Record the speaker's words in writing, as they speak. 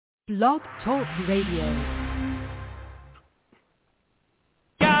Blog Talk Radio.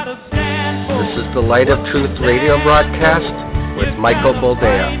 This is the Light of Truth radio broadcast with Michael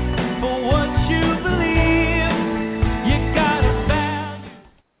Boldea.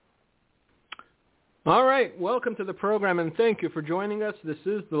 All right, welcome to the program, and thank you for joining us. This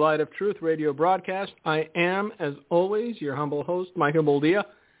is the Light of Truth radio broadcast. I am, as always, your humble host, Michael Boldea,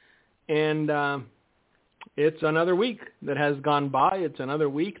 and it's another week that has gone by. It's another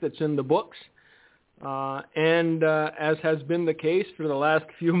week that's in the books, and as has been the case for the last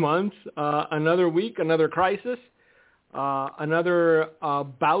few months, another week, another crisis, another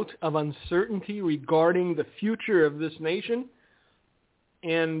bout of uncertainty regarding the future of this nation,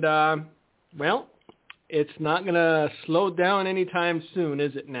 and, well, it's not going to slow down anytime soon,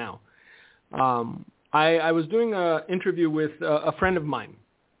 is it now? I was doing an interview with a friend of mine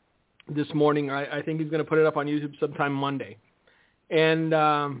this morning. I think he's going to put it up on YouTube sometime Monday.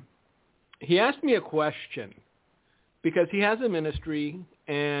 And he asked me a question because he has a ministry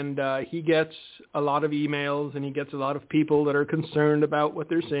and he gets a lot of emails and he gets a lot of people that are concerned about what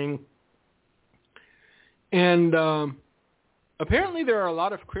they're saying. And apparently there are a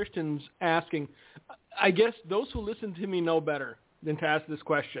lot of Christians asking, I guess those who listen to me know better than to ask this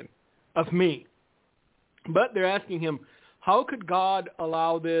question of me. But they're asking him, how could God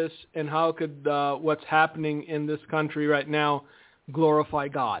allow this, and how could what's happening in this country right now glorify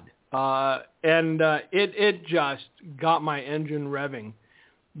God? And it just got my engine revving,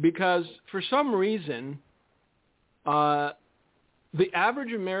 because for some reason, the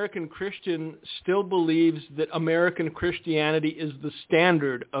average American Christian still believes that American Christianity is the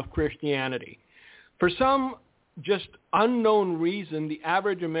standard of Christianity. For some just unknown reason, the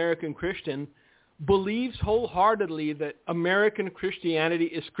average American Christian believes wholeheartedly that American Christianity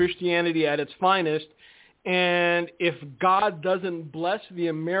is Christianity at its finest, and if God doesn't bless the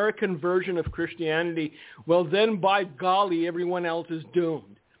American version of Christianity, well then by golly, everyone else is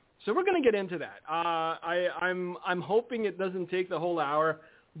doomed. So we're going to get into that. I'm hoping it doesn't take the whole hour,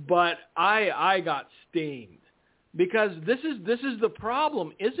 but I got steamed. Because this is the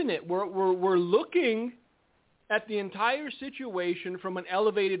problem, isn't it? We're looking at the entire situation from an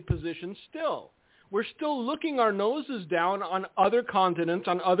elevated position still. We're still looking our noses down on other continents,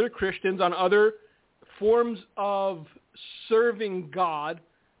 on other Christians, on other forms of serving God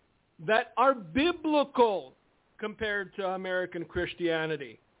that are biblical compared to American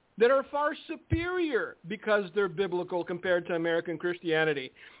Christianity, that are far superior because they're biblical compared to American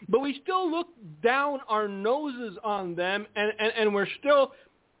Christianity. But we still look down our noses on them, and we're still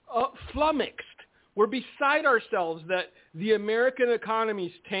flummoxed. We're beside ourselves that the American economy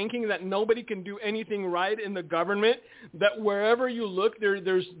is tanking, that nobody can do anything right in the government, that wherever you look,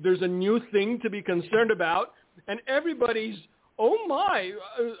 there's a new thing to be concerned about, and everybody's, oh my,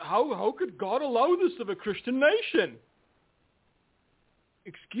 how could God allow this of a Christian nation?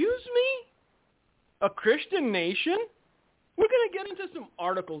 Excuse me? A Christian nation? We're going to get into some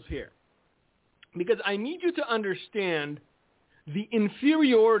articles here because I need you to understand the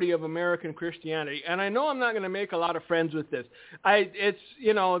inferiority of American Christianity. And I know I'm not going to make a lot of friends with this. It's,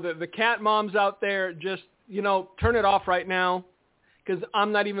 the cat moms out there, just, turn it off right now, because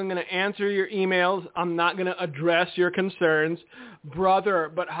I'm not even going to answer your emails. I'm not going to address your concerns.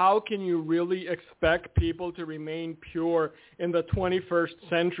 Brother, but how can you really expect people to remain pure in the 21st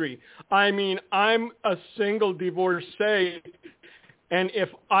century? I mean, I'm a single divorcee, and if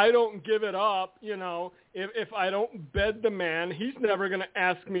I don't give it up, if I don't bed the man, he's never going to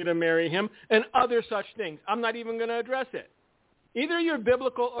ask me to marry him, and other such things. I'm not even going to address it. Either you're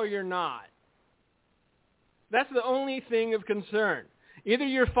biblical or you're not. That's the only thing of concern. Either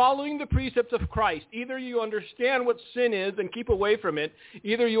you're following the precepts of Christ. Either you understand what sin is and keep away from it.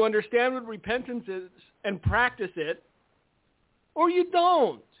 Either you understand what repentance is and practice it, or you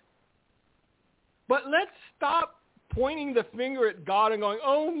don't. But let's stop pointing the finger at God and going,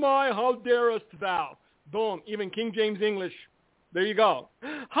 oh my, how darest thou? Boom, even King James English. There you go.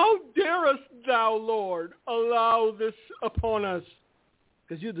 How darest thou, Lord, allow this upon us?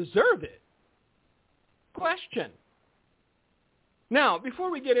 Because you deserve it. Question. Now,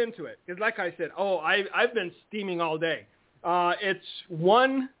 before we get into it, because like I said, I've been steaming all day. It's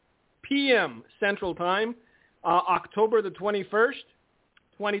 1 p.m. Central Time, October the 21st,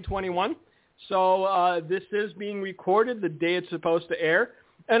 2021. So this is being recorded the day it's supposed to air.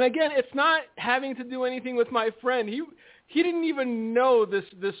 And again, it's not having to do anything with my friend. He didn't even know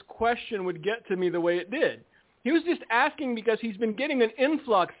this question would get to me the way it did. He was just asking because he's been getting an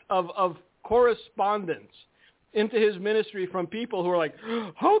influx of correspondence into his ministry from people who are like,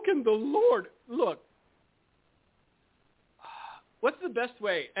 how can the Lord, look, what's the best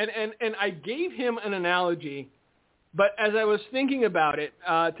way? And I gave him an analogy, but as I was thinking about it,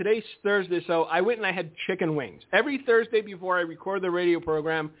 today's Thursday, so I went and I had chicken wings. Every Thursday before I record the radio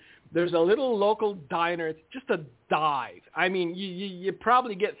program, there's a little local diner. It's just a dive. I mean, you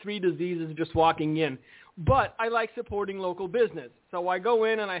probably get 3 diseases just walking in. But I like supporting local business. So I go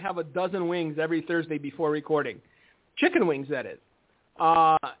in and I have a dozen wings every Thursday before recording. Chicken wings, that is.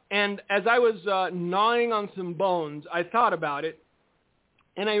 And as I was gnawing on some bones, I thought about it.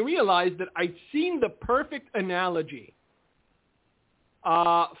 And I realized that I'd seen the perfect analogy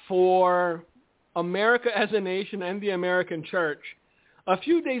for America as a nation and the American church a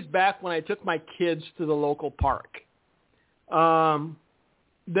few days back when I took my kids to the local park.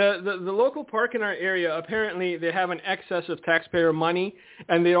 The local park in our area, apparently they have an excess of taxpayer money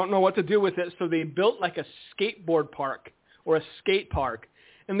and they don't know what to do with it, so they built like a skateboard park or a skate park.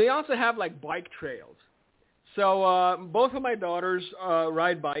 And they also have like bike trails. So both of my daughters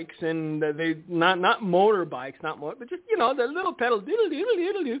ride bikes, and they not motorbikes, but just, you know, the little pedal,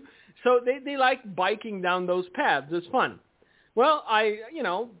 doodle-doodle-doodle-doo. So they like biking down those paths. It's fun. Well, I, you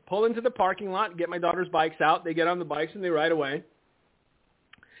know, pull into the parking lot, get my daughter's bikes out. They get on the bikes and they ride away.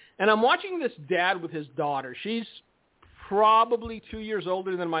 And I'm watching this dad with his daughter. She's probably 2 years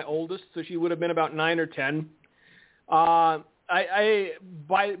older than my oldest, so she would have been about 9 or 10. By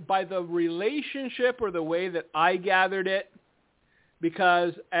the relationship or the way that I gathered it,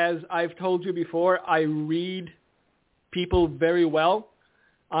 because as I've told you before, I read people very well.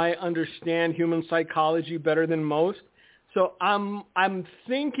 I understand human psychology better than most. So I'm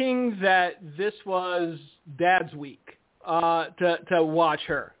thinking that this was Dad's week to watch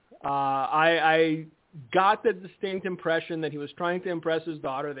her. I got the distinct impression that he was trying to impress his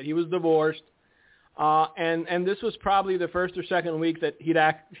daughter, that he was divorced, and this was probably the first or second week that he'd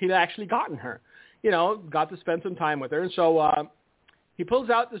actually gotten her, you know, got to spend some time with her. And so he pulls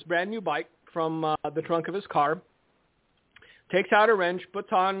out this brand new bike from the trunk of his car, takes out a wrench,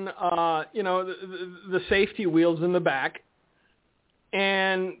 puts on, the safety wheels in the back,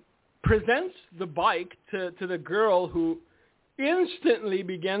 and presents the bike to the girl, who instantly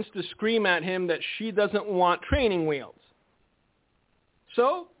begins to scream at him that she doesn't want training wheels.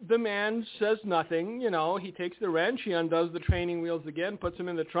 So the man says nothing. You know, he takes the wrench, he undoes the training wheels again, puts them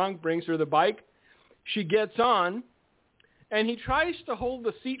in the trunk, brings her the bike. She gets on, and he tries to hold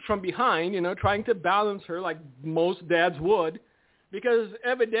the seat from behind, you know, trying to balance her like most dads would, because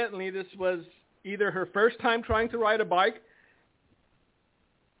evidently this was either her first time trying to ride a bike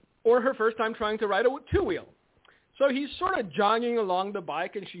or her first time trying to ride a two-wheel. So he's sort of jogging along the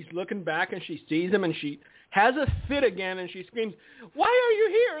bike, and she's looking back, and she sees him, and she has a fit again, and she screams, "Why are you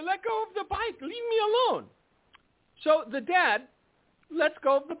here? Let go of the bike. Leave me alone." So the dad lets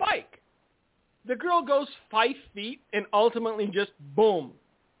go of the bike. The girl goes 5 feet and ultimately just, boom,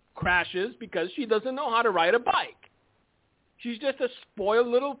 crashes because she doesn't know how to ride a bike. She's just a spoiled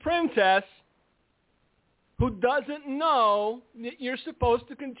little princess who doesn't know that you're supposed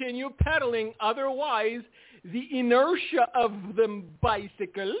to continue pedaling. Otherwise, the inertia of the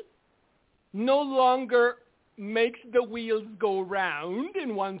bicycle no longer makes the wheels go round,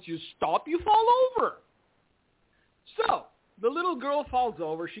 and once you stop, you fall over. So the little girl falls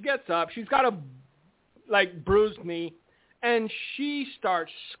over. She gets up. She's got a bruised knee, and she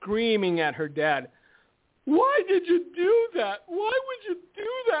starts screaming at her dad. "Why did you do that? Why would you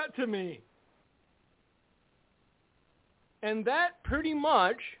do that to me?" And that pretty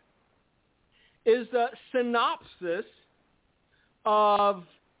much is the synopsis of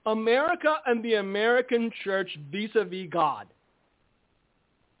America and the American church vis-a-vis God.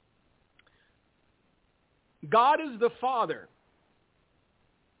 God is the Father.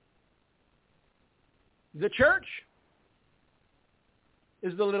 The church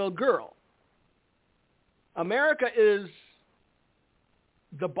is the little girl. America is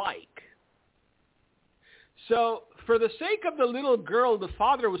the bike. So for the sake of the little girl, the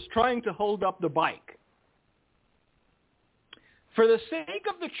father was trying to hold up the bike. For the sake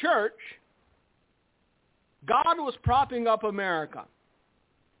of the church, God was propping up America.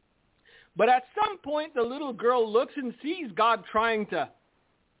 But at some point, the little girl looks and sees God trying to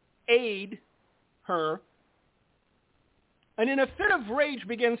aid her, and in a fit of rage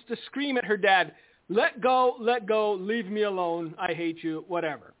begins to scream at her dad, let go, leave me alone, I hate you,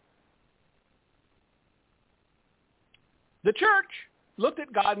 whatever. The church looked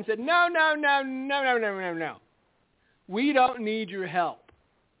at God and said, no. We don't need your help.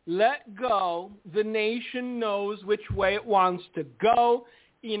 Let go. The nation knows which way it wants to go.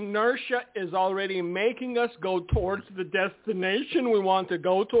 Inertia is already making us go towards the destination we want to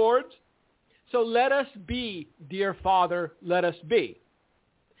go towards. So let us be, dear Father, let us be.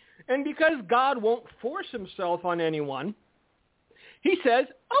 And because God won't force himself on anyone, he says,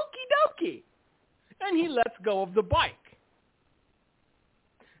 okie dokie. And he lets go of the bike.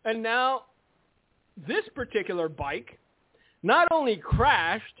 And now, this particular bike not only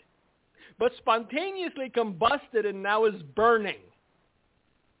crashed, but spontaneously combusted and now is burning.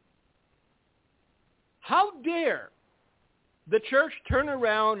 How dare the church turn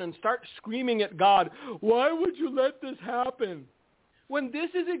around and start screaming at God, why would you let this happen? When this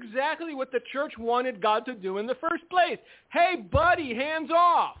is exactly what the church wanted God to do in the first place. Hey, buddy, hands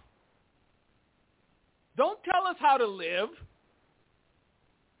off. Don't tell us how to live.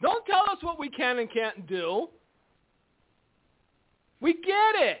 Don't tell us what we can and can't do. We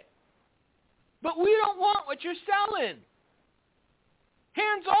get it. But we don't want what you're selling.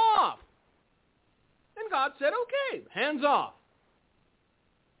 Hands off. And God said, okay, hands off.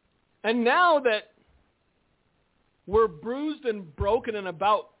 And now that we're bruised and broken and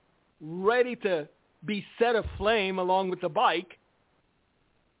about ready to be set aflame along with the bike,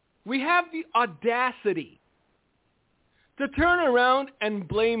 we have the audacity to turn around and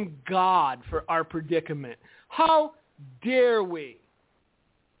blame God for our predicament. How dare we?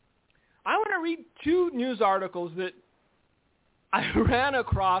 I want to read 2 news articles that I ran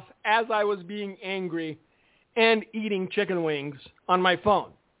across as I was being angry and eating chicken wings on my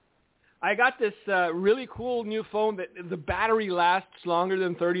phone. I got this really cool new phone that the battery lasts longer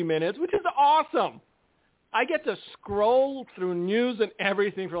than 30 minutes, which is awesome. I get to scroll through news and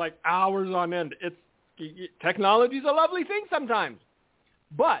everything for like hours on end. Technology's a lovely thing sometimes.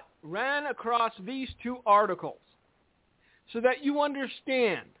 But ran across these 2 articles so that you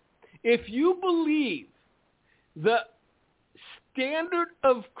understand. If you believe the standard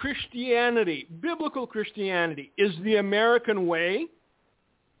of Christianity, biblical Christianity, is the American way,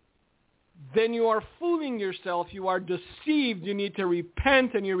 then you are fooling yourself. You are deceived. You need to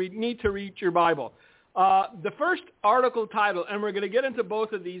repent, and you need to read your Bible. The first article title, and we're going to get into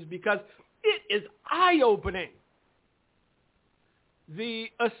both of these because it is eye-opening.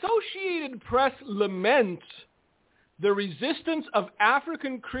 The Associated Press laments the resistance of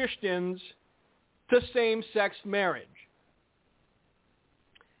African Christians to same-sex marriage.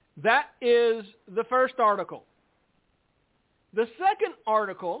 That is the first article. The second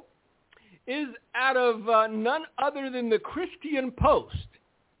article is out of none other than the Christian Post,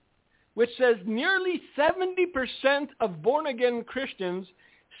 which says nearly 70% of born-again Christians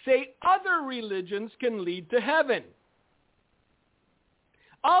say other religions can lead to heaven.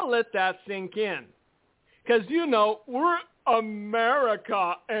 I'll let that sink in. Because, you know, we're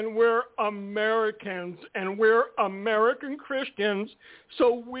America, and we're Americans, and we're American Christians,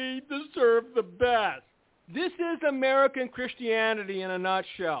 so we deserve the best. This is American Christianity in a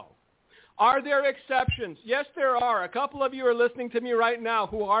nutshell. Are there exceptions? Yes, there are. A couple of you are listening to me right now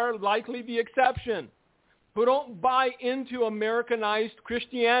who are likely the exception, who don't buy into Americanized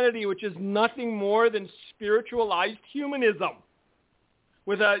Christianity, which is nothing more than spiritualized humanism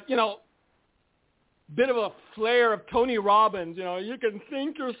with a, bit of a flair of Tony Robbins. You can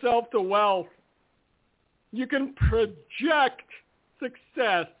think yourself to wealth. You can project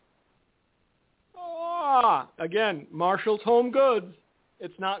success. Again, Marshall's Home Goods.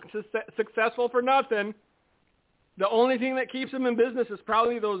 It's not successful for nothing. The only thing that keeps them in business is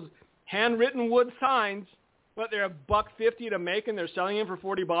probably those handwritten wood signs, but they're $1.50 to make and they're selling them for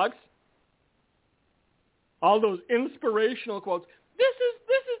 $40. All those inspirational quotes. This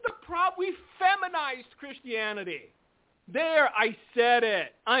is the problem. We feminized Christianity. There, I said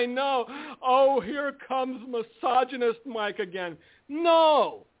it. I know. Oh, here comes misogynist Mike again.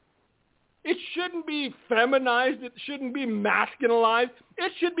 No. It shouldn't be feminized. It shouldn't be masculinized.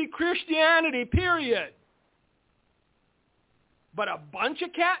 It should be Christianity, period. But a bunch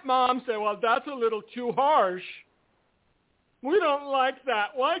of cat moms say, well, that's a little too harsh. We don't like that.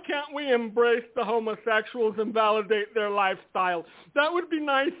 Why can't we embrace the homosexuals and validate their lifestyle? That would be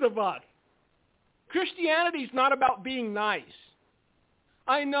nice of us. Christianity is not about being nice.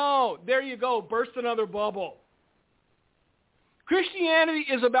 I know. There you go. Burst another bubble. Christianity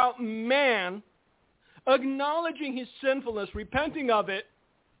is about man acknowledging his sinfulness, repenting of it,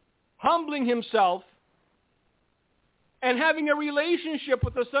 humbling himself, and having a relationship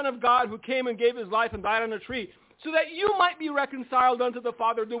with the Son of God who came and gave his life and died on a tree so that you might be reconciled unto the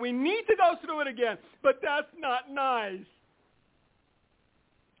Father. Do we need to go through it again? But that's not nice.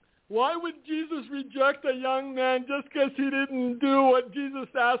 Why would Jesus reject a young man just because he didn't do what Jesus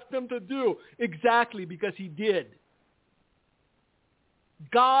asked him to do? Exactly, because he did.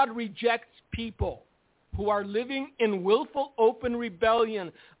 God rejects people who are living in willful open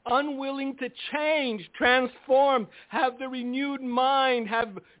rebellion, unwilling to change, transform, have the renewed mind,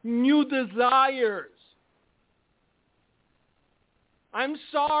 have new desires. I'm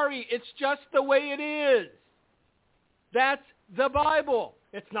sorry, it's just the way it is. That's the Bible.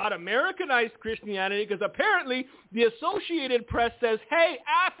 It's not Americanized Christianity, because apparently the Associated Press says, hey,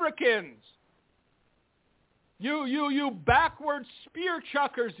 Africans, you backward spear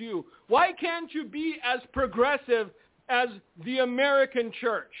chuckers, you. Why can't you be as progressive as the American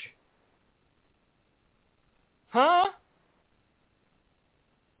church? Huh?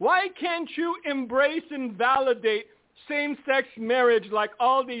 Why can't you embrace and validate same-sex marriage like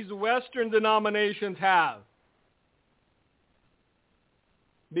all these Western denominations have?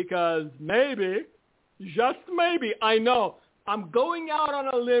 Because maybe, just maybe, I know, I'm going out on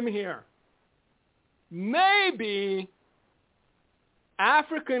a limb here. Maybe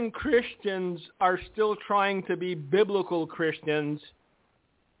African Christians are still trying to be biblical Christians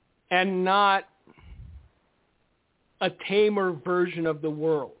and not a tamer version of the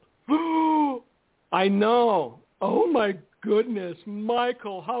world. I know. Oh my goodness,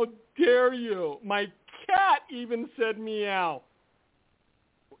 Michael, how dare you? My cat even said meow.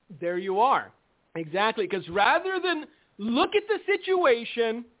 There you are. Exactly, because rather than look at the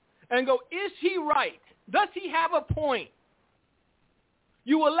situation and go, is he right? Does he have a point?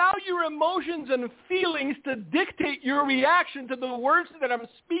 You allow your emotions and feelings to dictate your reaction to the words that I'm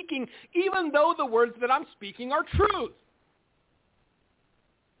speaking, even though the words that I'm speaking are truth.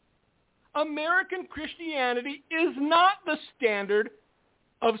 American Christianity is not the standard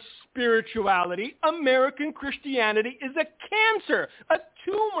of spirituality. American Christianity is a cancer, a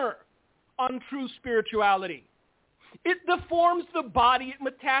tumor on true spirituality. It deforms the body. It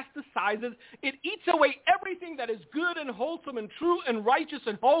metastasizes. It eats away everything that is good and wholesome and true and righteous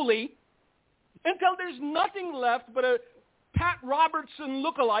and holy until there's nothing left but a Pat Robertson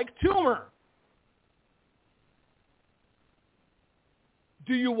lookalike tumor.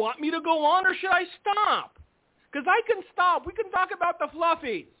 Do you want me to go on or should I stop? Because I can stop. We can talk about the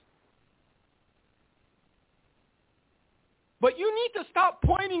fluffies. But you need to stop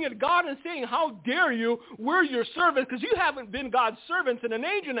pointing at God and saying, how dare you, we're your servants, because you haven't been God's servants in an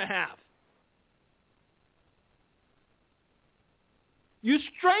age and a half. You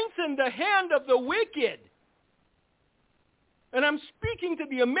strengthen the hand of the wicked. And I'm speaking to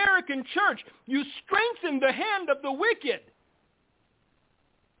the American church. You strengthen the hand of the wicked.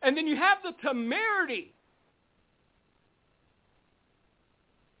 And then you have the temerity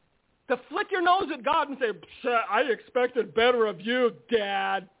to flick your nose at God and say, I expected better of you,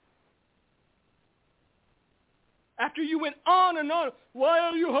 Dad. After you went on and on, why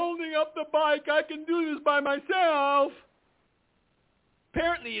are you holding up the bike? I can do this by myself.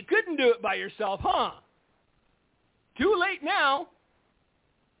 Apparently you couldn't do it by yourself, huh? Too late now.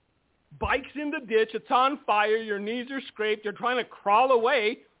 Bike's in the ditch. It's on fire. Your knees are scraped. You're trying to crawl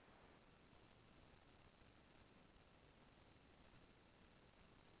away.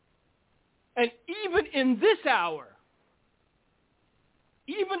 And even in this hour,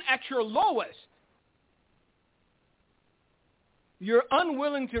 even at your lowest, you're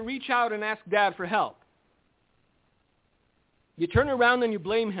unwilling to reach out and ask Dad for help. You turn around and you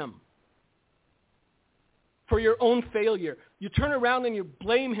blame him for your own failure. You turn around and you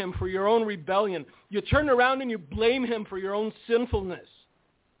blame him for your own rebellion. You turn around and you blame him for your own sinfulness.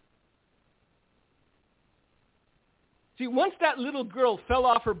 See, once that little girl fell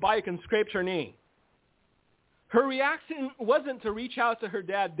off her bike and scraped her knee, her reaction wasn't to reach out to her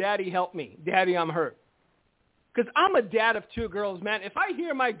dad, Daddy, help me. Daddy, I'm hurt. Because I'm a dad of two girls, man. If I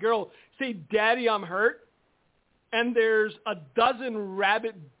hear my girl say, Daddy, I'm hurt, and there's a dozen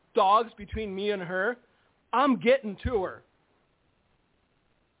rabid dogs between me and her, I'm getting to her.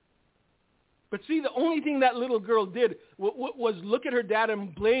 But see, the only thing that little girl did was look at her dad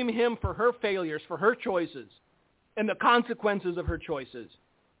and blame him for her failures, for her choices, and the consequences of her choices.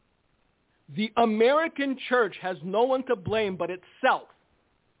 The American church has no one to blame but itself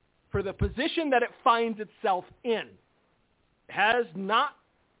for the position that it finds itself in. It has not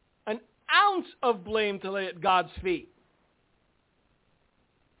an ounce of blame to lay at God's feet,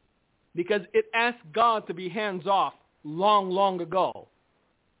 because it asked God to be hands off long, long ago.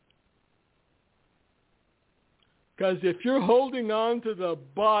 Because if you're holding on to the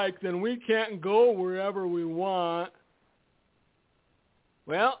bike, then we can't go wherever we want.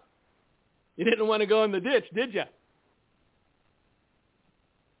 Well, you didn't want to go in the ditch, did you?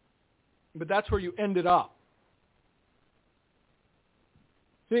 But that's where you ended up.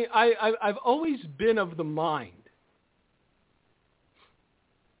 See, I've always been of the mind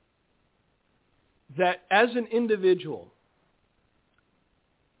that as an individual,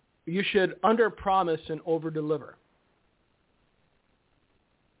 you should under-promise and over-deliver.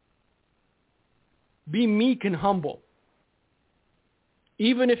 Be meek and humble,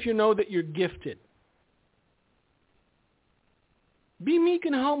 even if you know that you're gifted. Be meek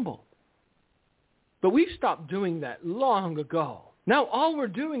and humble. But we've stopped doing that long ago. Now all we're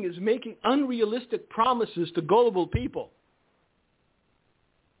doing is making unrealistic promises to gullible people.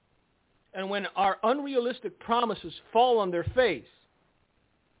 And when our unrealistic promises fall on their face,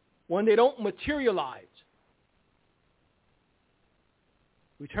 when they don't materialize,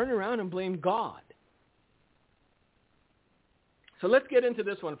 we turn around and blame God. So let's get into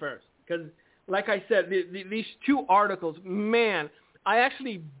this one first. Because like I said, these two articles, man, I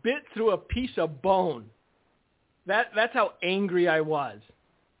actually bit through a piece of bone. That's how angry I was.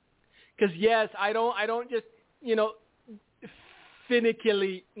 Because yes, I don't just,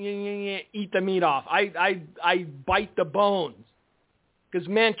 finically eat the meat off. I bite the bones. Because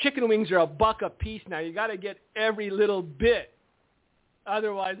man, chicken wings are $1 a piece now. You got to get every little bit.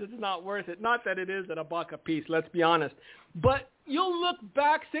 Otherwise, it's not worth it. Not that it is at $1 a piece, let's be honest. But you'll look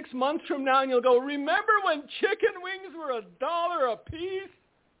back 6 months from now and you'll go, remember when chicken wings were $1 a piece?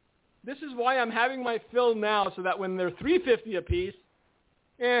 This is why I'm having my fill now, so that when they're $3.50 a piece,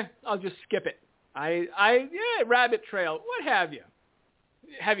 I'll just skip it. Rabbit trail, what have you?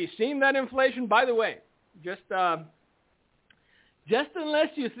 Have you seen that inflation? By the way, just unless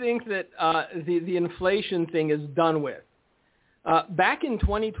you think that the inflation thing is done with. Back in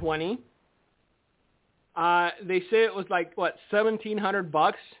 2020, they say it was like,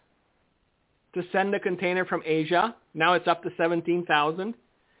 $1,700 to send a container from Asia. Now it's up to $17,000.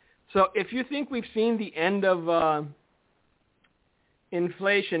 So if you think we've seen the end of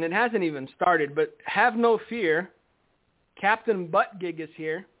inflation, it hasn't even started, but have no fear. Captain Buttgig is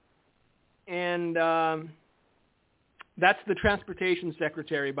here, and that's the transportation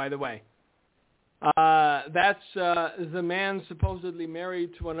secretary, by the way. That's the man supposedly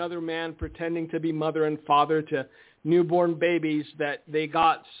married to another man pretending to be mother and father to newborn babies that they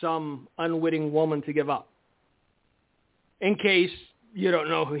got some unwitting woman to give up. In case you don't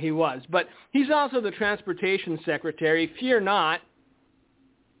know who he was. But he's also the transportation secretary. Fear not.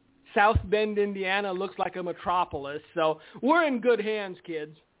 South Bend, Indiana looks like a metropolis. So we're in good hands,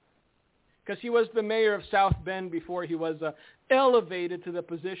 kids. Because he was the mayor of South Bend before he was elevated to the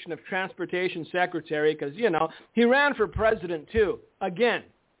position of transportation secretary. Because, he ran for president too. Again,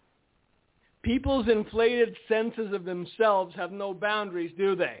 people's inflated senses of themselves have no boundaries,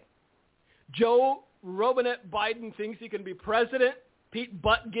 do they? Joe Robinette Biden thinks he can be president. Pete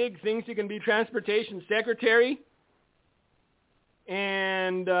Buttigieg thinks he can be transportation secretary.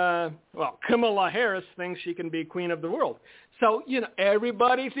 And, Kamala Harris thinks she can be queen of the world. So,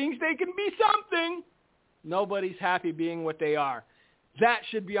 everybody thinks they can be something. Nobody's happy being what they are. That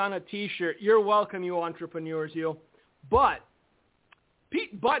should be on a T-shirt. You're welcome, you entrepreneurs, you. But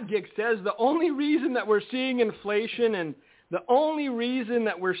Pete Buttigieg says the only reason that we're seeing inflation and the only reason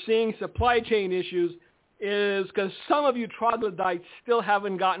that we're seeing supply chain issues is because some of you troglodytes still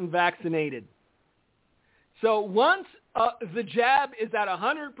haven't gotten vaccinated. So once the jab is at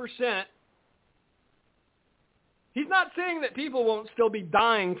 100%, he's not saying that people won't still be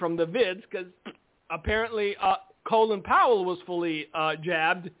dying from the vids, because apparently Colin Powell was fully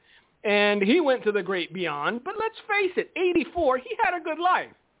jabbed, and he went to the great beyond. But let's face it, 84, he had a good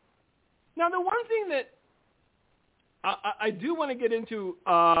life. Now, the one thing that I do want to get into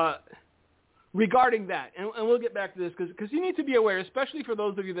regarding that, and we'll get back to this, because you need to be aware, especially for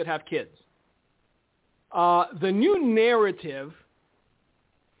those of you that have kids. The new narrative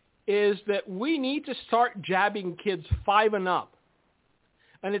is that we need to start jabbing kids 5 and up.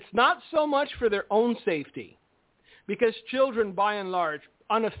 And it's not so much for their own safety, because children, by and large,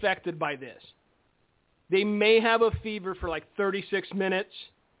 unaffected by this. They may have a fever for like 36 minutes,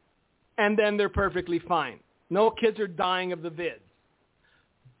 and then they're perfectly fine. No kids are dying of the vids.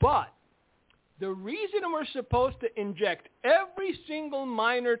 But the reason we're supposed to inject every single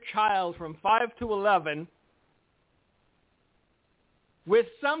minor child from 5 to 11 with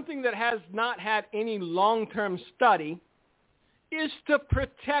something that has not had any long-term study is to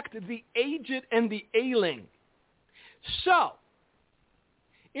protect the aged and the ailing. So,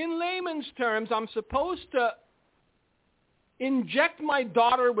 in layman's terms, I'm supposed to inject my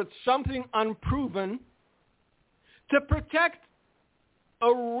daughter with something unproven to protect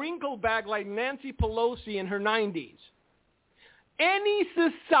a wrinkle bag like Nancy Pelosi in her 90s. Any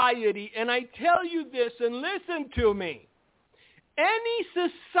society, and I tell you this and listen to me, any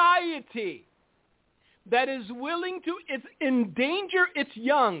society that is willing to endanger its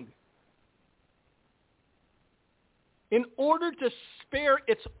young in order to spare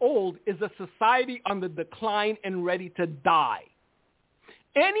its old, is a society on the decline and ready to die.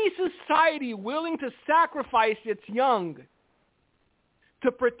 Any society willing to sacrifice its young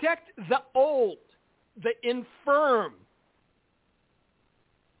to protect the old, the infirm,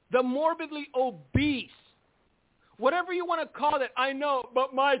 the morbidly obese, whatever you want to call it. I know,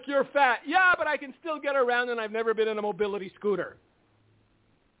 but Mike, you're fat. Yeah, but I can still get around and I've never been in a mobility scooter.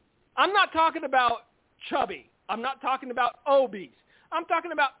 I'm not talking about chubby. I'm not talking about obese. I'm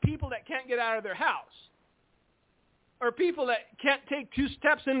talking about people that can't get out of their house. Or people that can't take 2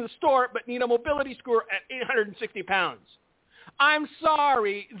 steps into the store but need a mobility scooter at 860 pounds. I'm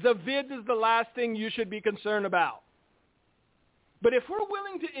sorry, the vids is the last thing you should be concerned about. But if we're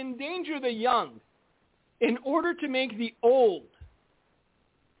willing to endanger the young in order to make the old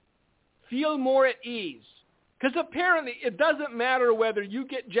feel more at ease, because apparently it doesn't matter whether you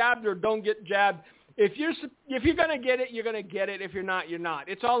get jabbed or don't get jabbed. If you're going to get it, you're going to get it. If you're not, you're not.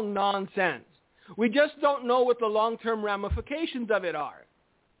 It's all nonsense. We just don't know what the long-term ramifications of it are.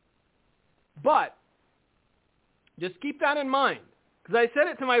 But just keep that in mind, because I said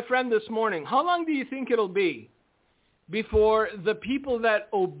it to my friend this morning. How long do you think it'll be before the people that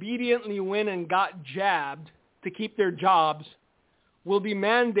obediently went and got jabbed to keep their jobs will be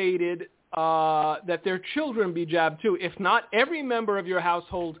mandated that their children be jabbed too? If not, every member of your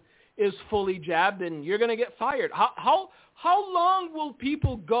household is fully jabbed, and you're going to get fired. How long will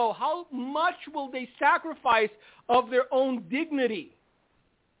people go? How much will they sacrifice of their own dignity?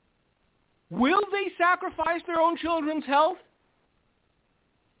 Will they sacrifice their own children's health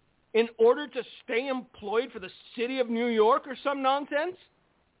in order to stay employed for the city of New York or some nonsense?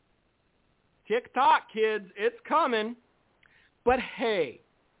 Tick-tock, kids, it's coming. But hey,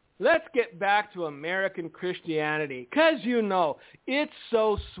 let's get back to American Christianity, because you know, it's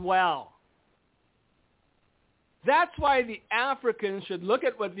so swell. That's why the Africans should look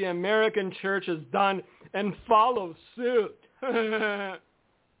at what the American church has done and follow suit.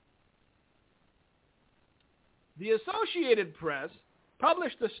 The Associated Press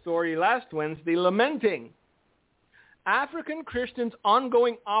published a story last Wednesday lamenting African Christians'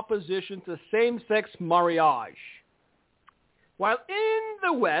 ongoing opposition to same-sex marriage. While in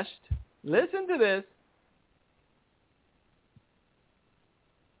the West, listen to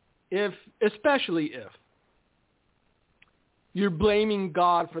this, especially if you're blaming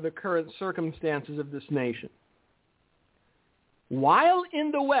God for the current circumstances of this nation. While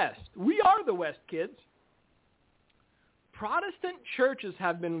in the West, we are the West, kids, Protestant churches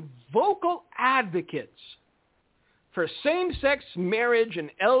have been vocal advocates for same-sex marriage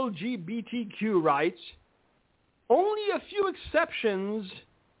and LGBTQ rights. Only a few exceptions,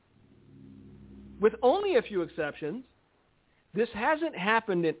 this hasn't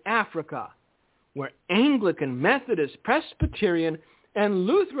happened in Africa, where Anglican, Methodist, Presbyterian, and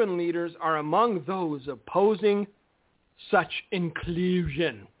Lutheran leaders are among those opposing such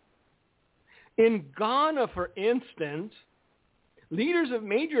inclusion. In Ghana, for instance, leaders of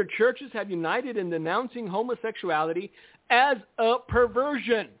major churches have united in denouncing homosexuality as a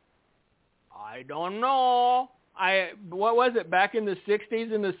perversion. I don't know. What was it, back in the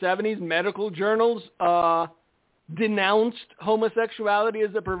 60s and the 70s, medical journals denounced homosexuality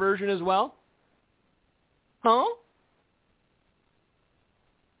as a perversion as well? Huh?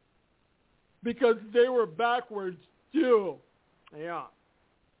 Because they were backwards too. Yeah.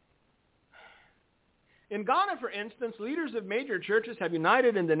 In Ghana, for instance, leaders of major churches have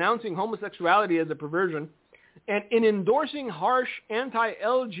united in denouncing homosexuality as a perversion and in endorsing harsh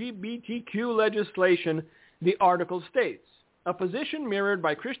anti-LGBTQ legislation, the article states, a position mirrored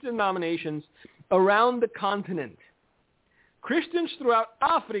by Christian denominations around the continent. Christians throughout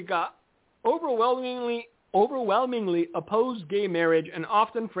Africa overwhelmingly oppose gay marriage and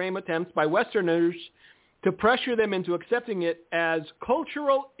often frame attempts by Westerners to pressure them into accepting it as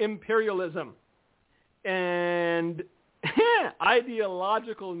cultural imperialism and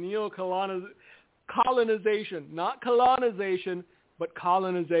ideological colonization. Not colonization, but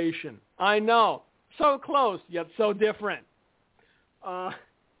colonization. I know. So close, yet so different.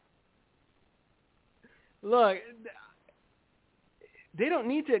 Look, they don't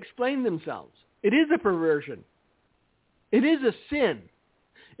need to explain themselves. It is a perversion. It is a sin.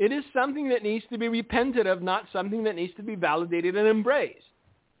 It is something that needs to be repented of, not something that needs to be validated and embraced.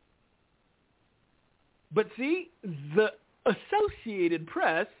 But see, the Associated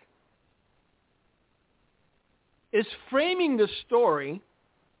Press is framing the story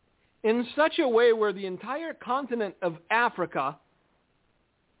in such a way where the entire continent of Africa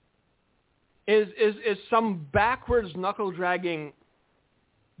is some backwards knuckle-dragging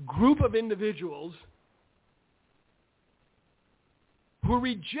group of individuals who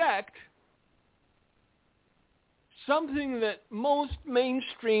reject something that most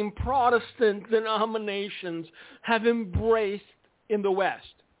mainstream Protestant denominations have embraced in the West.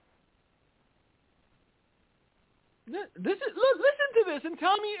 Listen to this and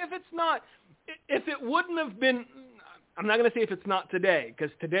tell me if it wouldn't have been, I'm not going to say if it's not today,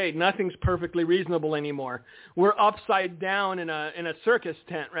 because today nothing's perfectly reasonable anymore. We're upside down in a circus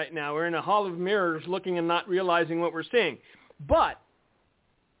tent right now. We're in a hall of mirrors looking and not realizing what we're seeing. But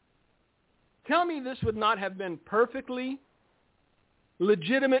tell me this would not have been perfectly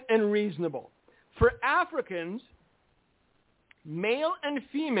legitimate and reasonable. For Africans, male and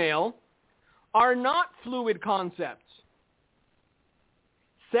female are not fluid concepts.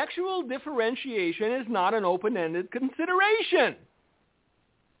 Sexual differentiation is not an open-ended consideration.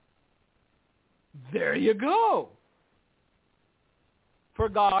 There you go. For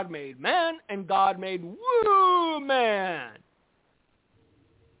God made man and God made woman.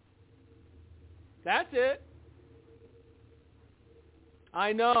 That's it.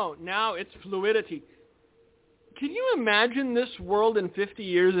 I know. Now it's fluidity. Can you imagine this world in 50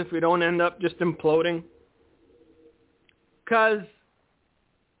 years if we don't end up just imploding? Because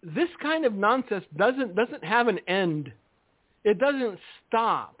this kind of nonsense doesn't have an end. It doesn't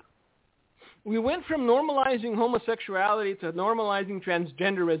stop. We went from normalizing homosexuality to normalizing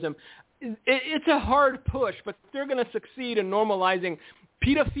transgenderism. It's a hard push, but they're going to succeed in normalizing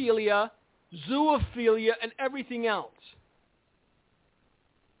pedophilia, zoophilia, and everything else.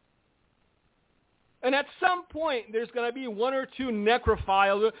 And at some point, there's going to be one or two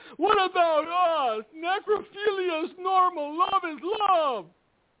necrophiles. What about us? Necrophilia is normal. Love is love.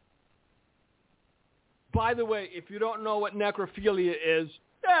 By the way, if you don't know what necrophilia is,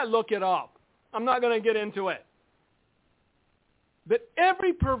 look it up. I'm not going to get into it. But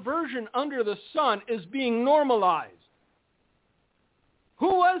every perversion under the sun is being normalized. Who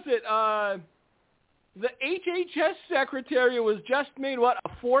was it? The HHS secretary was just made, a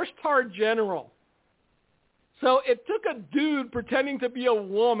 4-star general. So it took a dude pretending to be a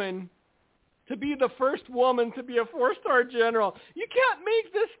woman to be the first woman to be a 4-star general. You can't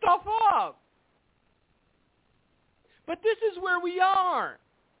make this stuff up. But this is where we are.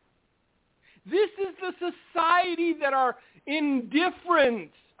 This is the society that our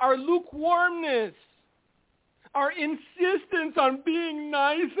indifference, our lukewarmness, our insistence on being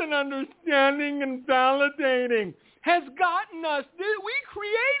nice and understanding and validating has gotten us. We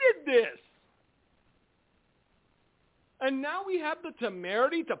created this. And now we have the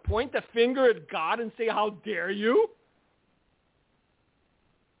temerity to point the finger at God and say, how dare you?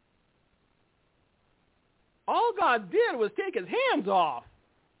 All God did was take his hands off.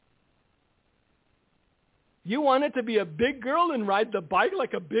 You wanted to be a big girl and ride the bike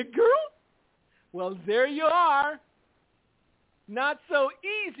like a big girl? Well, there you are. Not so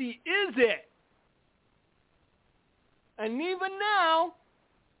easy, is it? And even now,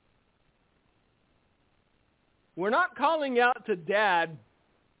 we're not calling out to Dad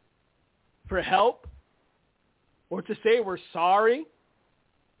for help or to say we're sorry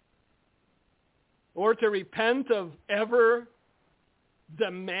or to repent of ever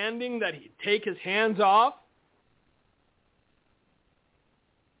demanding that he take his hands off.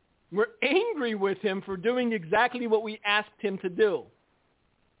 We're angry with him for doing exactly what we asked him to do.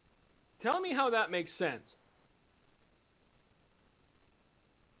 Tell me how that makes sense.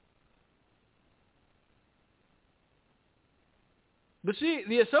 But see,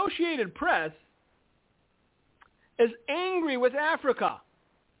 the Associated Press is angry with Africa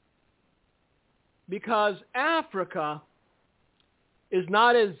because Africa is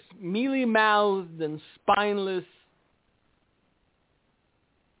not as mealy-mouthed and spineless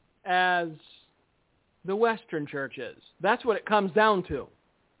as the Western church is. That's what it comes down to.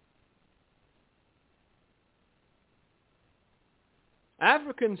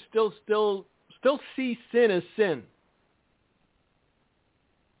 Africans still see sin as sin.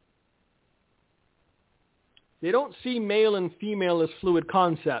 They don't see male and female as fluid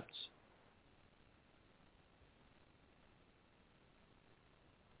concepts.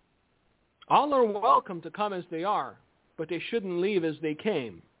 All are welcome to come as they are, but they shouldn't leave as they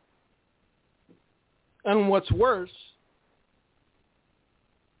came. And what's worse,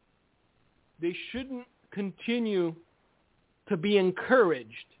 they shouldn't continue to be encouraged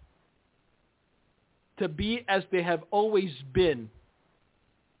to be as they have always been,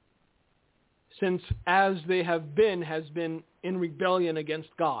 since as they have been has been in rebellion against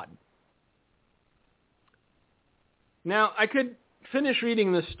God. Now, I could finish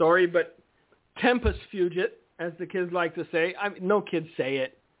reading this story, but tempus fugit, as the kids like to say. No kids say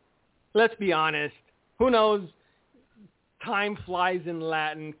it. Let's be honest. Who knows? time flies in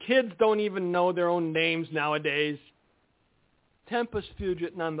Latin. Kids don't even know their own names nowadays. Tempus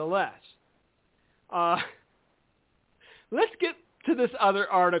fugit nonetheless. Let's get to this other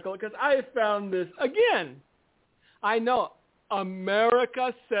article because I found this. Again, I know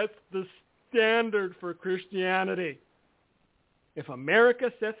America sets the standard for Christianity. If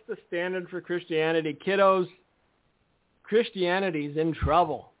America sets the standard for Christianity, kiddos, Christianity's in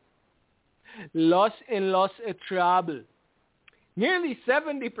trouble. Los trouble. Nearly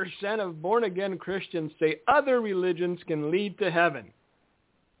 70% of born-again Christians say other religions can lead to heaven.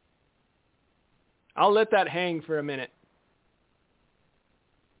 I'll let that hang for a minute.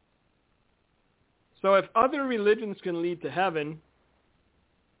 So if other religions can lead to heaven,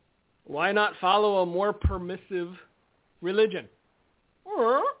 why not follow a more permissive religion?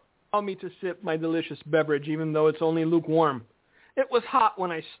 Or allow me to sip my delicious beverage even though it's only lukewarm. It was hot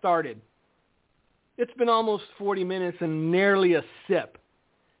when I started. It's been almost 40 minutes and nearly a sip.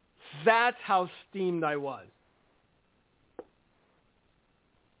 That's how steamed I was.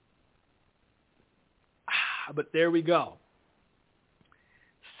 But there we go.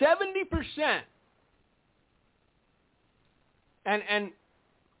 70%. And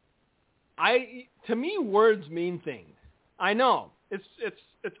to me, words mean things. I know it's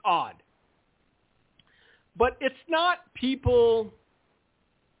odd, but it's not people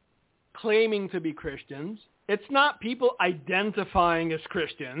claiming to be Christians. It's not people identifying as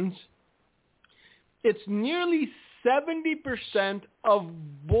Christians. It's nearly 70% of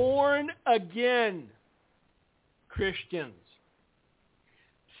born-again Christians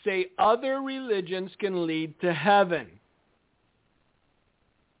say other religions can lead to heaven.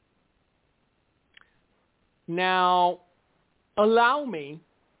 Now, allow me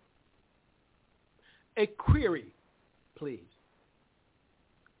a query, please.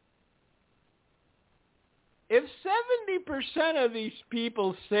 If 70% of these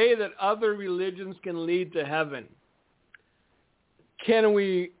people say that other religions can lead to heaven, can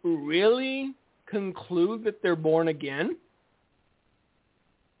we really conclude that they're born again?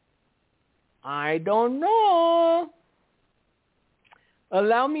 I don't know.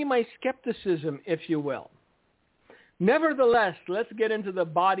 Allow me my skepticism, if you will. Nevertheless, let's get into the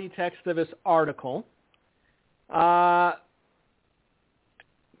body text of this article. And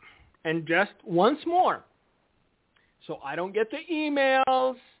just once more, so I don't get the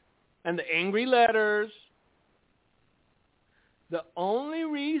emails and the angry letters. The only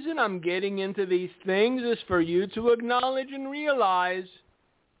reason I'm getting into these things is for you to acknowledge and realize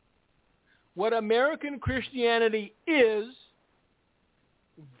what American Christianity is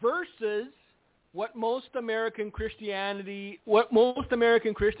versus what most American Christians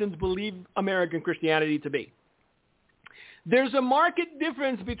believe American Christianity to be. There's a marked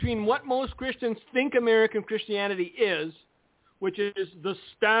difference between what most Christians think American Christianity is, which is the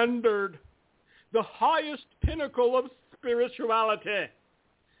standard, the highest pinnacle of spirituality,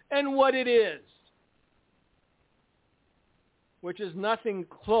 and what it is, which is nothing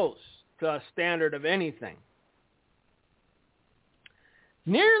close to a standard of anything.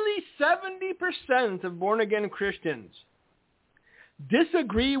 Nearly 70% of born-again Christians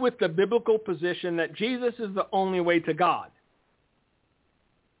disagree with the biblical position that Jesus is the only way to God.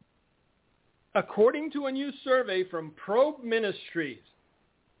 According to a new survey from Probe Ministries,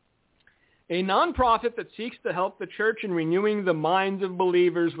 a nonprofit that seeks to help the church in renewing the minds of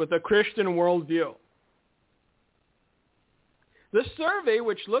believers with a Christian worldview. The survey,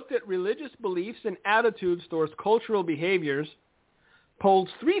 which looked at religious beliefs and attitudes towards cultural behaviors, polled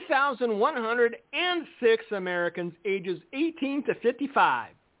 3,106 Americans ages 18 to 55,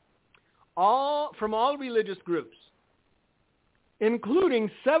 from all religious groups, including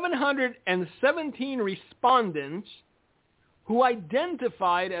 717 respondents who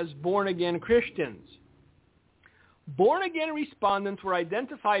identified as born-again Christians. Born-again respondents were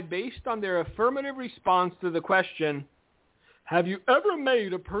identified based on their affirmative response to the question, have you ever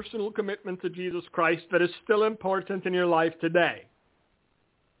made a personal commitment to Jesus Christ that is still important in your life today?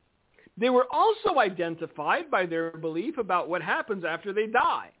 They were also identified by their belief about what happens after they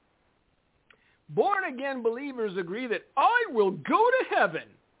die. Born-again believers agree that I will go to heaven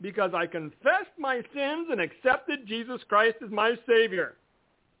because I confessed my sins and accepted Jesus Christ as my Savior.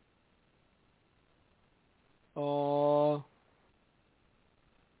 What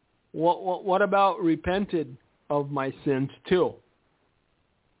about repented of my sins too?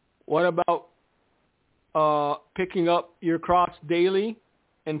 What about picking up your cross daily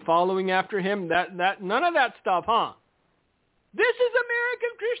and following after him? That none of that stuff, huh? This is American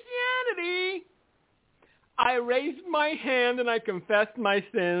Christianity. I raised my hand and I confessed my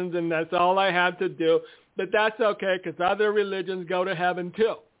sins, and that's all I had to do. But that's okay because other religions go to heaven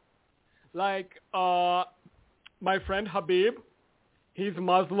too. Like my friend Habib, he's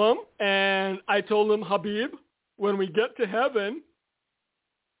Muslim, and I told him, Habib, when we get to heaven,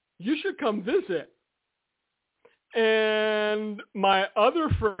 you should come visit. And my other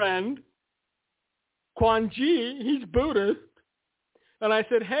friend, Quan Ji, he's Buddhist, and I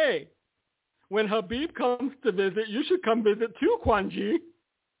said, hey, when Habib comes to visit, you should come visit too, Quan Ji.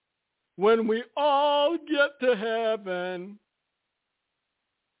 When we all get to heaven.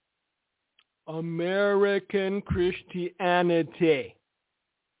 American Christianity.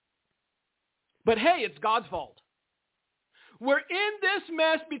 But hey, it's God's fault. We're in this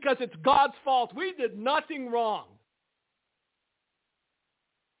mess because it's God's fault. We did nothing wrong.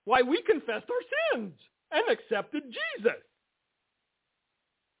 Why, we confessed our sins and accepted Jesus.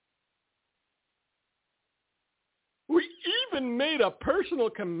 We even made a personal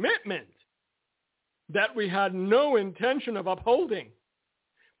commitment that we had no intention of upholding.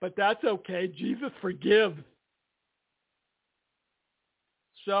 But that's okay. Jesus forgives.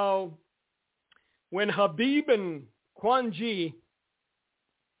 So when Habib and Quan Ji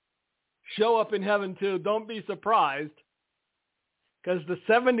show up in heaven too, don't be surprised, because the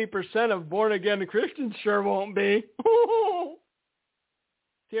 70% of born-again Christians sure won't be.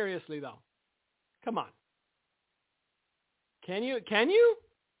 Seriously, though. Come on. Can you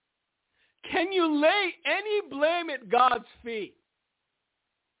lay any blame at God's feet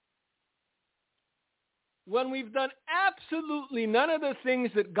when we've done absolutely none of the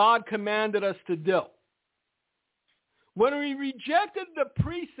things that God commanded us to do? When we rejected the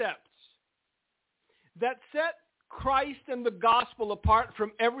precepts that set Christ and the gospel apart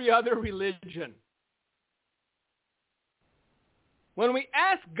from every other religion? When we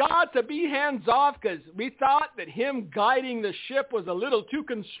asked God to be hands-off because we thought that him guiding the ship was a little too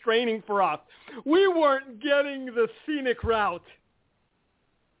constraining for us. We weren't getting the scenic route.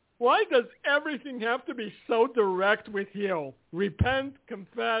 Why does everything have to be so direct with you? Repent,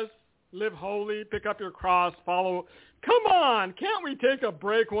 confess, live holy, pick up your cross, follow. Come on, can't we take a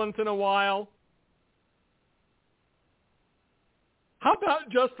break once in a while? How about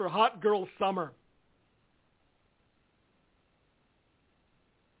just for hot girl summer?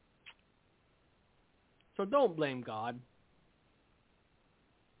 So don't blame God.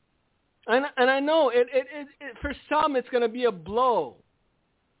 And I know it for some it's going to be a blow.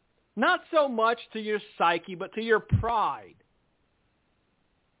 Not so much to your psyche, but to your pride.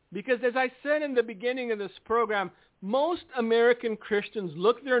 Because as I said in the beginning of this program, most American Christians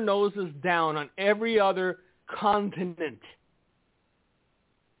look their noses down on every other continent.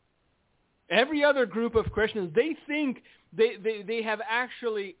 Every other group of Christians, they think they have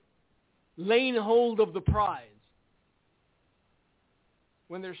actually laid hold of the prize.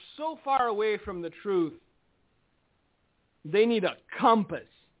 When they're so far away from the truth, they need a compass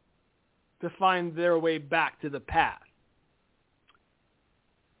to find their way back to the path.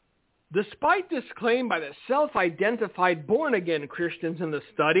 Despite this claim by the self-identified born-again Christians in the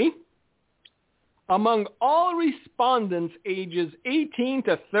study, among all respondents ages 18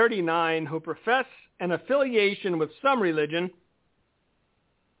 to 39 who profess an affiliation with some religion,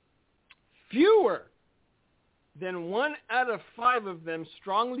 fewer than 1 out of 5 of them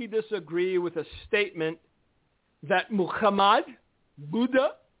strongly disagree with a statement that Muhammad,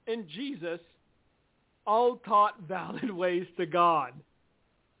 Buddha, and Jesus all taught valid ways to God.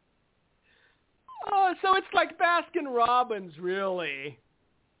 Oh, so it's like Baskin-Robbins, really.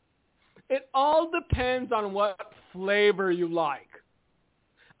 It all depends on what flavor you like.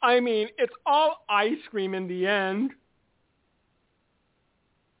 I mean, it's all ice cream in the end.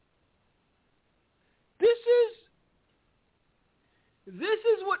 This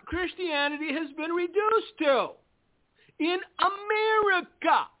is what Christianity has been reduced to in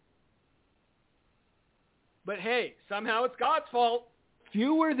America. But hey, somehow it's God's fault.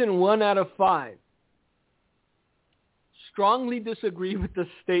 Fewer than 1 out of 5 strongly disagree with the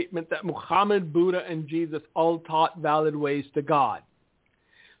statement that Muhammad, Buddha, and Jesus all taught valid ways to God.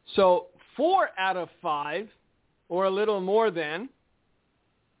 So 4 out of 5, or a little more than,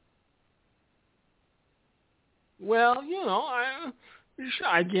 well, you know,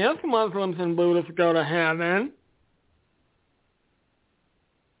 I guess Muslims and Buddhists go to heaven.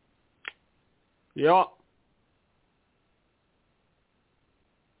 Yeah.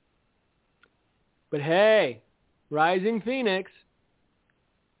 But hey, Rising Phoenix.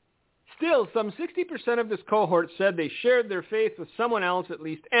 Still, some 60% of this cohort said they shared their faith with someone else at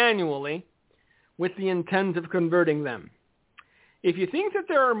least annually with the intent of converting them. If you think that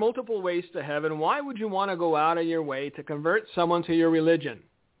there are multiple ways to heaven, why would you want to go out of your way to convert someone to your religion?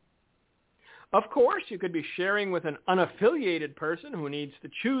 Of course, you could be sharing with an unaffiliated person who needs to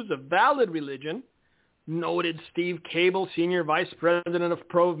choose a valid religion. Noted Steve Cable, Senior Vice President of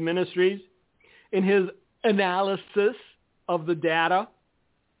Prove Ministries, in his analysis of the data.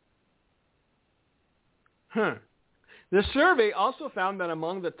 The survey also found that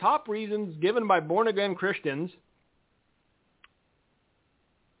among the top reasons given by born-again Christians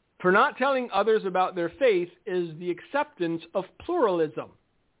for not telling others about their faith is the acceptance of pluralism.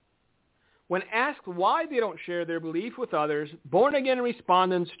 When asked why they don't share their belief with others, born-again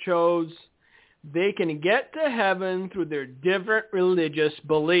respondents chose they can get to heaven through their different religious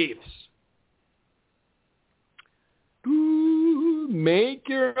beliefs. Make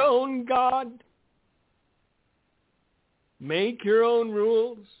your own God. Make your own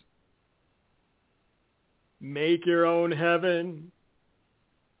rules. Make your own heaven.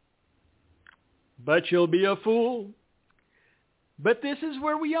 But you'll be a fool. But this is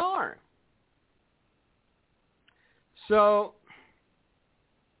where we are. So,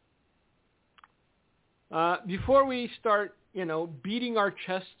 before we start, beating our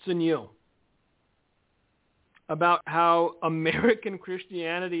chests anew about how American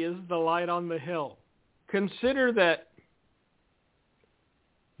Christianity is the light on the hill, consider that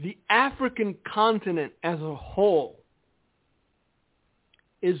the African continent as a whole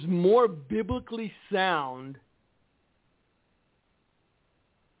is more biblically sound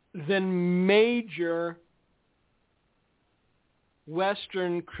than major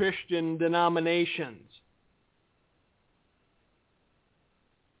Western Christian denominations.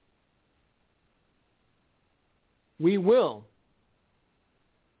 We will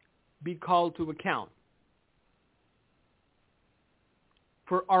be called to account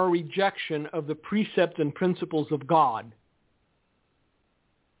for our rejection of the precepts and principles of God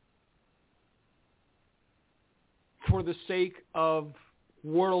for the sake of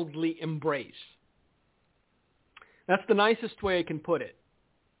worldly embrace. That's the nicest way I can put it.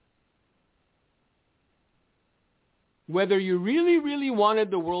 Whether you really, really wanted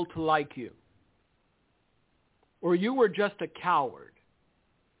the world to like you, or you were just a coward,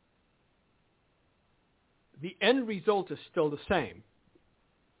 the end result is still the same.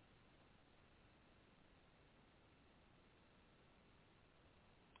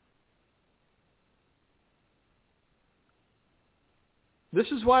 This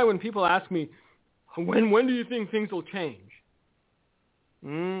is why when people ask me, when do you think things will change?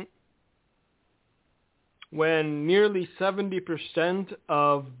 When nearly 70%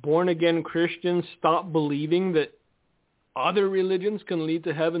 of born-again Christians stop believing that other religions can lead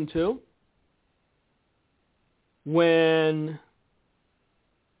to heaven too? When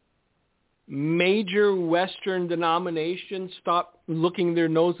major Western denominations stop looking their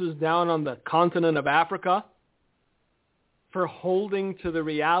noses down on the continent of Africa for holding to the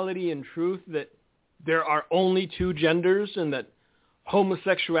reality and truth that there are only two genders and that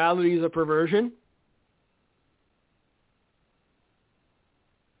homosexuality is a perversion?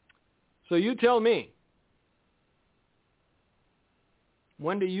 So you tell me,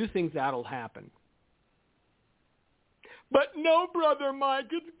 when do you think that'll happen? But no, Brother Mike,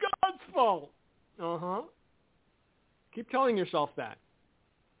 it's God's fault. Keep telling yourself that.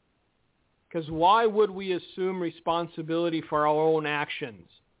 Because why would we assume responsibility for our own actions?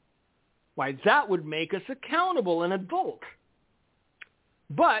 Why, that would make us accountable and adult.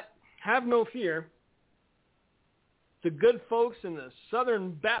 But have no fear. The good folks in the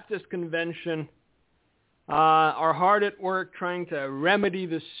Southern Baptist Convention are hard at work trying to remedy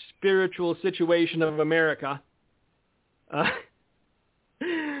the spiritual situation of America.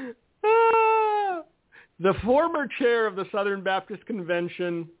 The former chair of the Southern Baptist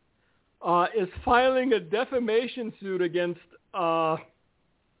Convention is filing a defamation suit against the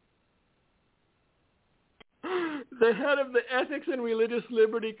head of the Ethics and Religious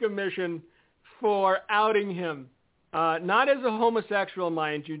Liberty Commission for outing him. Not as a homosexual,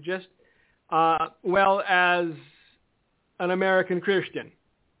 mind you, just well as an American Christian.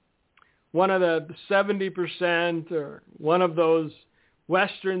 One of the 70% or one of those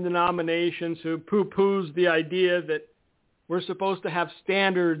Western denominations who poo-poos the idea that we're supposed to have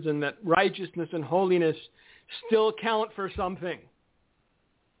standards and that righteousness and holiness still count for something.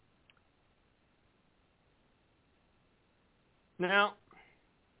 Now,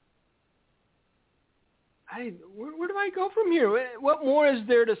 where do I go from here? What more is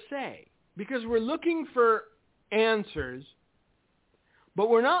there to say? Because we're looking for answers, but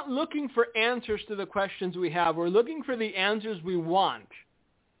we're not looking for answers to the questions we have. We're looking for the answers we want.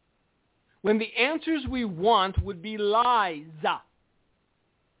 When the answers we want would be lies.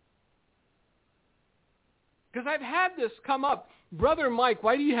 Because I've had this come up. Brother Mike,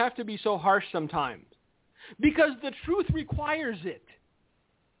 why do you have to be so harsh sometimes? Because the truth requires it.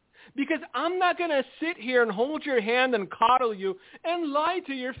 Because I'm not going to sit here and hold your hand and coddle you and lie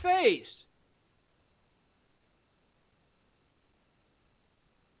to your face.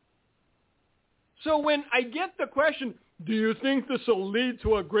 So when I get the question, do you think this will lead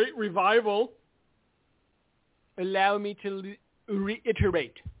to a great revival? Allow me to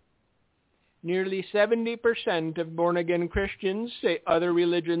reiterate. Nearly 70% of born-again Christians say other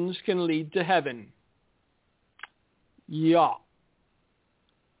religions can lead to heaven. Yeah.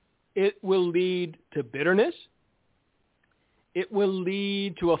 It will lead to bitterness. It will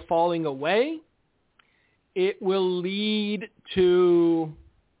lead to a falling away. It will lead to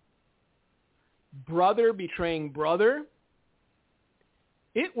brother betraying brother.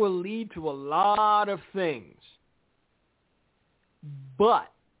 It will lead to a lot of things.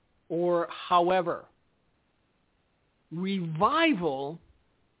 However, revival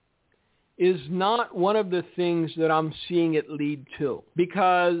is not one of the things that I'm seeing it lead to.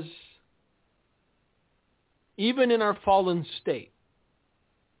 Because even in our fallen state,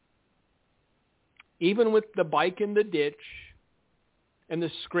 even with the bike in the ditch and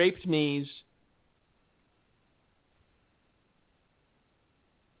the scraped knees,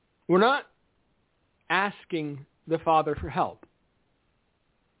 we're not asking the Father for help.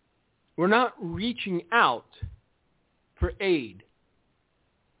 We're not reaching out for aid.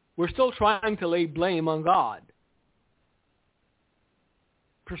 We're still trying to lay blame on God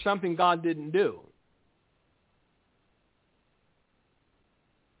for something God didn't do.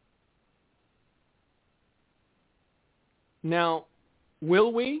 Now,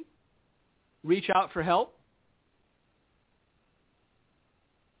 will we reach out for help?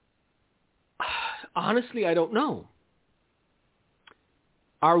 Honestly, I don't know.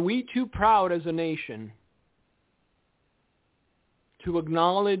 Are we too proud as a nation to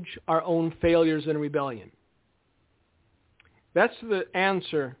acknowledge our own failures and rebellion? That's the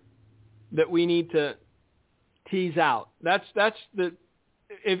answer that we need to tease out. That's the.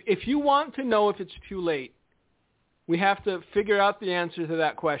 If you want to know if it's too late, we have to figure out the answer to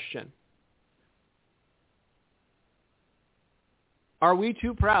that question. Are we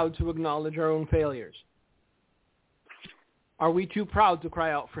too proud to acknowledge our own failures? Are we too proud to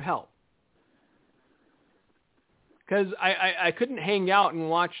cry out for help? Because I couldn't hang out and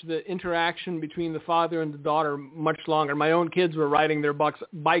watch the interaction between the father and the daughter much longer. My own kids were riding their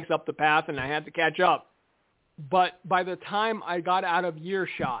bikes up the path, and I had to catch up. But by the time I got out of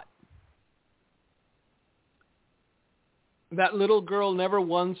earshot, that little girl never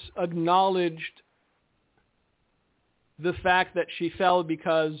once acknowledged the fact that she fell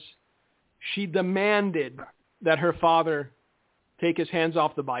because she demanded that her father take his hands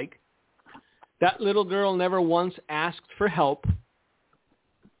off the bike. That little girl never once asked for help.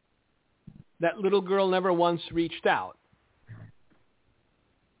 That little girl never once reached out.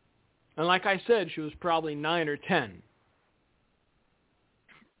 And like I said, she was probably 9 or 10.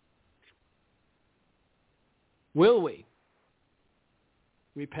 Will we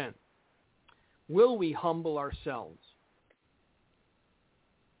repent? Will we humble ourselves?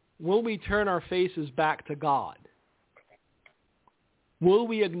 Will we turn our faces back to God? Will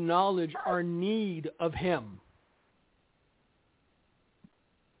we acknowledge our need of Him?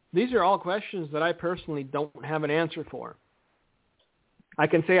 These are all questions that I personally don't have an answer for. I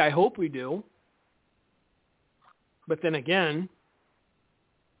can say I hope we do. But then again,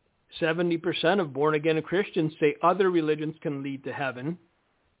 70% of born-again Christians say other religions can lead to heaven.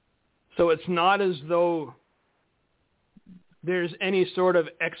 So it's not as though there's any sort of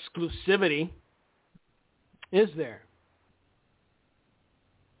exclusivity, is there?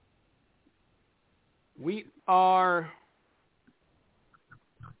 We are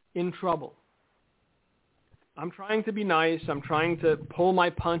in trouble. I'm trying to be nice. I'm trying to pull my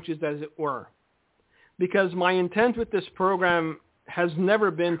punches, as it were. Because my intent with this program has never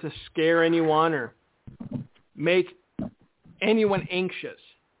been to scare anyone or make anyone anxious.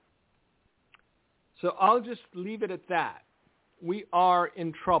 So I'll just leave it at that. We are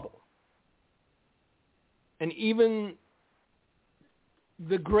in trouble. And even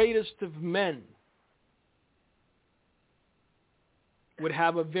the greatest of men would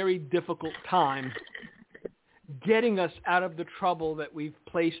have a very difficult time getting us out of the trouble that we've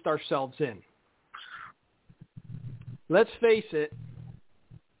placed ourselves in. Let's face it,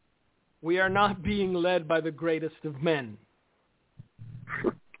 we are not being led by the greatest of men.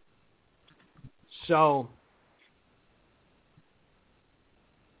 So,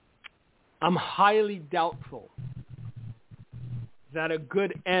 I'm highly doubtful that a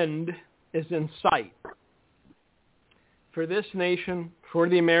good end is in sight. for this nation, for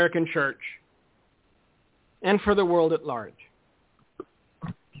the American church, and for the world at large.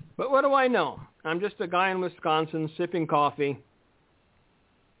 But what do I know? I'm just a guy in Wisconsin sipping coffee,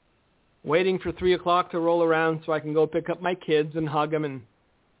 waiting for 3 o'clock to roll around so I can go pick up my kids and hug them and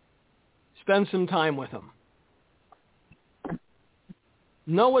spend some time with them.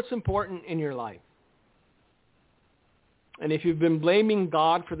 Know what's important in your life. And if you've been blaming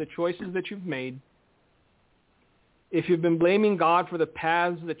God for the choices that you've made, if you've been blaming God for the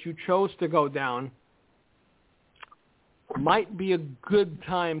paths that you chose to go down, might be a good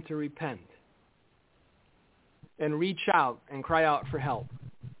time to repent and reach out and cry out for help.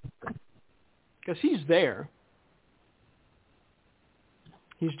 Because he's there.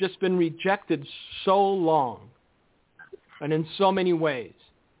 He's just been rejected so long and in so many ways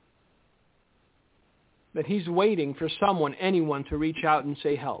that he's waiting for someone, anyone, to reach out and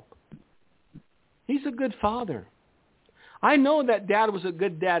say help. He's a good father. I know that dad was a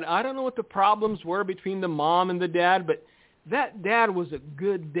good dad. I don't know what the problems were between the mom and the dad, but that dad was a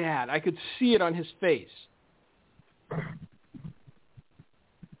good dad. I could see it on his face.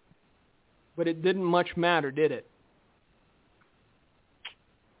 But it didn't much matter, did it?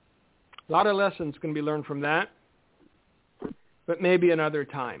 A lot of lessons can be learned from that, but maybe another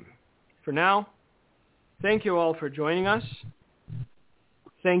time. For now, thank you all for joining us.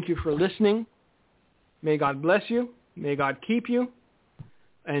 Thank you for listening. May God bless you. May God keep you.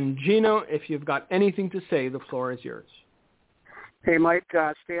 And Gino, if you've got anything to say, the floor is yours. Hey, Mike,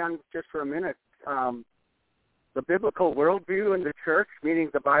 stay on just for a minute. The biblical worldview in the church, meaning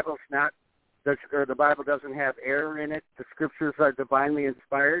the Bible's not, or the Bible doesn't have error in it, the scriptures are divinely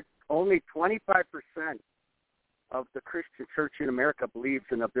inspired. Only 25% of the Christian church in America believes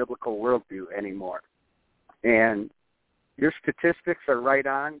in a biblical worldview anymore. And your statistics are right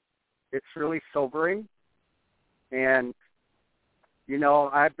on. It's really sobering. And, you know,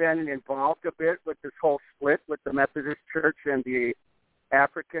 I've been involved a bit with this whole split with the Methodist Church and the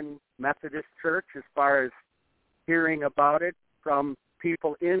African Methodist Church as far as hearing about it from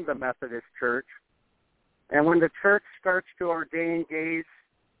people in the Methodist Church. And when the church starts to ordain gays,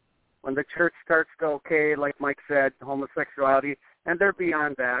 when the church starts to, okay, like Mike said, homosexuality, and they're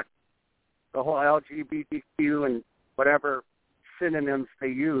beyond that, the whole LGBTQ and whatever synonyms they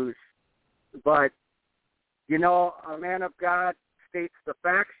use. But, you know, a man of God states the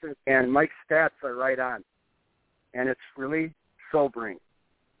facts, and Mike's stats are right on. And it's really sobering.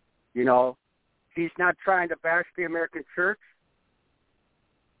 You know, he's not trying to bash the American church.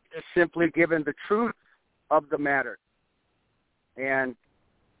 He's simply given the truth of the matter. And,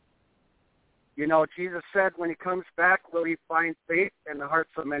 you know, Jesus said when he comes back, will he find faith, and the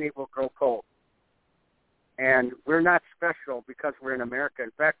hearts of many will grow cold. And we're not special because we're in America.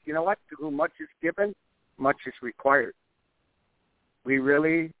 In fact, you know what? To whom much is given, much is required. We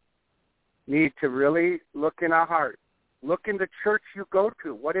really need to really look in our heart. Look in the church you go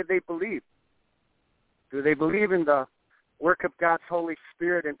to. What do they believe? Do they believe in the work of God's Holy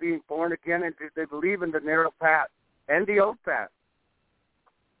Spirit and being born again? And do they believe in the narrow path and the old path?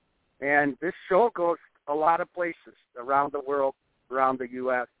 And this show goes a lot of places around the world, around the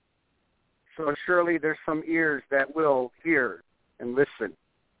U.S. So surely there's some ears that will hear and listen.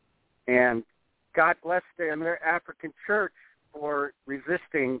 And God bless the African church for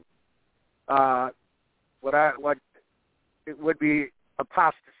resisting what it would be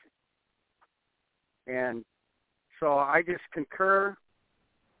apostasy. And so I just concur.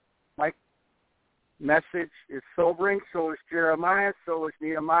 My message is sobering. So is Jeremiah. So is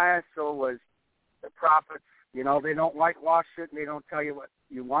Nehemiah. So was the prophets. You know, they don't whitewash it, and they don't tell you what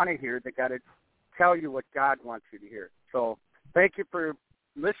you want to hear. They got to tell you what God wants you to hear. So thank you for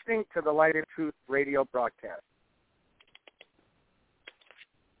listening to the Light of Truth radio broadcast.